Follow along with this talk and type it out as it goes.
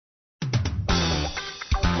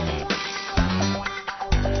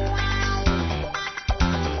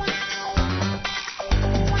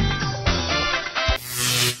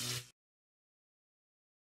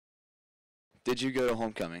Did you go to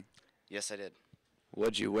homecoming? Yes, I did.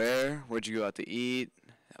 What'd you wear? Where'd you go out to eat?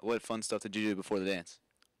 What fun stuff did you do before the dance?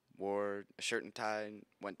 Wore a shirt and tie and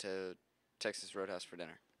went to Texas Roadhouse for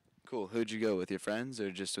dinner. Cool. Who'd you go with? Your friends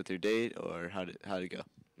or just with your date, or how'd it go?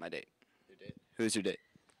 My date, Your date. Who's your date?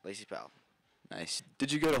 Lacey Powell. Nice.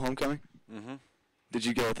 Did you go to homecoming? Mm-hmm. Did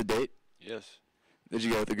you go with a date? Yes. Did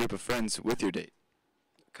you go with a group of friends with your date?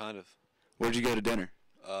 Kind of. Where'd you go to dinner?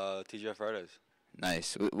 TGI Fridays.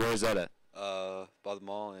 Nice. Where is that at? By the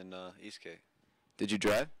mall in Eastgate. Did you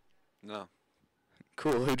drive? No.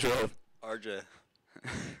 Cool. Who drove? RJ.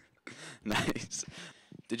 Nice.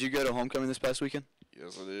 Did you go to homecoming this past weekend?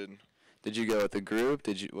 Yes, I did. Did you go with a group?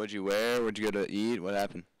 What'd you wear? Where'd you go to eat? What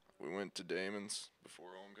happened? We went to Damon's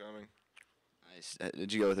before homecoming. Nice.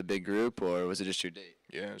 Did you go with a big group, or was it just your date?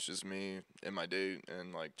 Yeah, it's just me and my date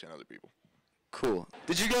and like 10 other people. Cool.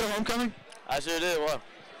 Did you go to homecoming? I sure did. What?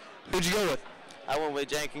 Who'd you go with? I went with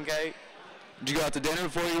Jank and Kate. Did you go out to dinner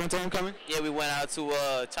before you went to homecoming? Yeah, we went out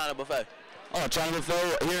to China Buffet. Oh, China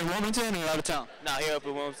Buffet here in Wilmington or out of town? Nah, here up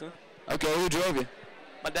in Wilmington. Okay, who drove you?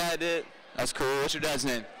 My dad did. That's cool. What's your dad's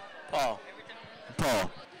name? Paul.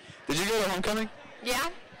 Paul. Did you go to homecoming? Yeah.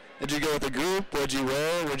 Did you go with a group? What'd you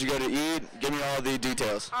wear? Where'd you go to eat? Give me all the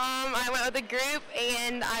details. I went with a group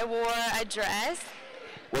and I wore a dress.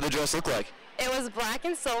 What'd the dress look like? It was black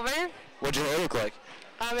and silver. What'd your hair look like?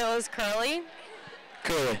 It was curly.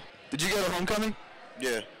 Curly. Did you go to homecoming?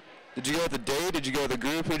 Yeah, Did you go with a date? Did you go with a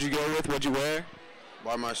group? Who'd you go with? What'd you wear?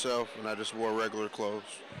 by myself, and I just wore regular clothes.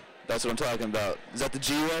 That's what I'm talking about. Is that the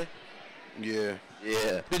G-way? Yeah.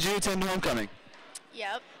 Yeah. Did you attend homecoming?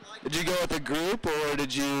 Yep. Did you go with a group, or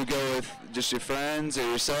did you go with just your friends or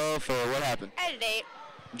yourself, or what happened? I had a date.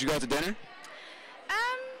 Did you go out to dinner?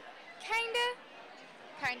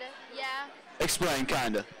 Kinda, yeah. Explain,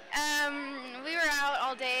 kinda. We were out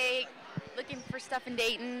all day looking for stuff in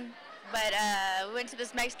Dayton, but we went to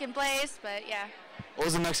this Mexican place, but yeah. What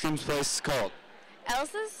was the Mexican place called?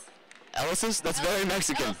 Elsa's? Ellis's? That's very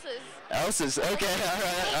Mexican. Elsa's. Ellis's. Okay, all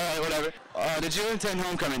right, whatever. Did you attend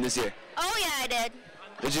homecoming this year? Oh yeah, I did.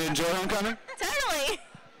 Did you enjoy homecoming? Totally.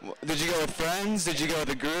 Did you go with friends? Did you go with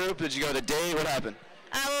a group? Did you go with a date? What happened?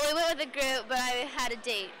 Well, we went with a group, but I had a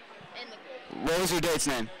date in the group. What was your date's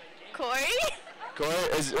name? Corey? Corey?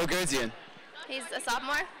 What grade's he in? He's a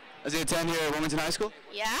sophomore. Does he attend here at Wilmington High School?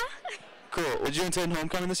 Yeah. Cool. Did you attend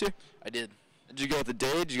homecoming this year? I did. Did you go with a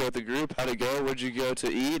date? Did you go with a group? How'd it go? Where'd you go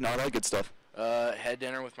to eat and all that good stuff? Had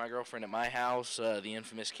dinner with my girlfriend at my house, the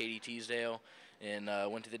infamous Katie Teasdale, and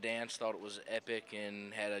went to the dance, thought it was epic,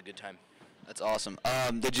 and had a good time. That's awesome.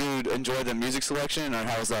 Did you enjoy the music selection, or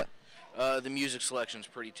how was that? The music selection's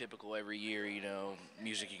pretty typical every year, you know,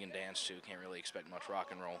 music you can dance to, can't really expect much rock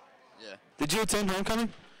and roll. Yeah. Did you attend homecoming?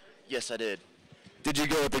 Yes, I did. Did you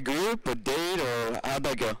go with a group, a date, or how'd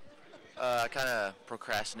that go? I kind of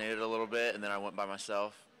procrastinated a little bit, and then I went by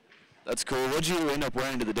myself. That's cool. What'd you end up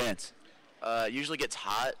wearing to the dance? It usually gets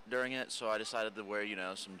hot during it, so I decided to wear, you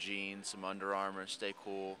know, some jeans, some Under Armour, stay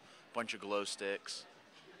cool, bunch of glow sticks.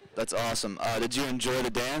 That's awesome. Did you enjoy the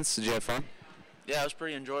dance? Did you have fun? Yeah, it was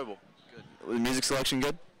pretty enjoyable. Good. Was the music selection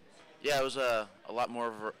good? Yeah, it was a lot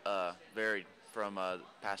more varied from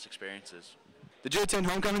past experiences. Did you attend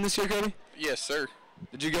homecoming this year, Cody? Yes, sir.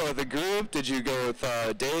 Did you go with a group? Did you go with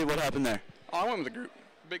a date? What happened there? Oh, I went with a group.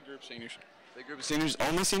 Big group, seniors. Big group of seniors?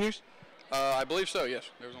 Only seniors? I believe so, yes.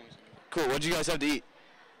 There was only seniors. Cool. What'd you guys have to eat?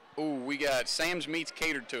 Oh, we got Sam's Meats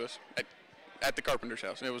catered to us at the carpenter's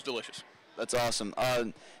house, and it was delicious. That's awesome.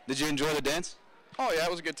 Did you enjoy the dance? Oh, yeah, it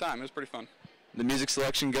was a good time. It was pretty fun. The music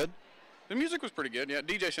selection good? The music was pretty good, yeah.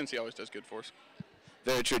 DJ Cincy always does good for us.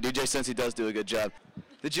 Very true. DJ Cincy does do a good job.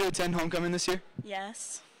 Did you attend homecoming this year?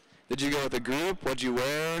 Yes. Did you go with a group? What'd you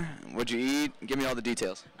wear? What'd you eat? Give me all the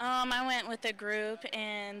details. I went with a group,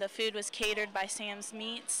 and the food was catered by Sam's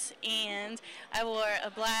Meats, and I wore a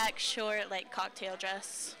black, short, cocktail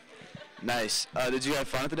dress. Nice. Did you have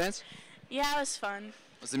fun at the dance? Yeah, it was fun.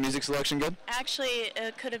 Was the music selection good? Actually,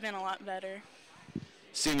 it could have been a lot better.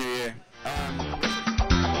 Senior year.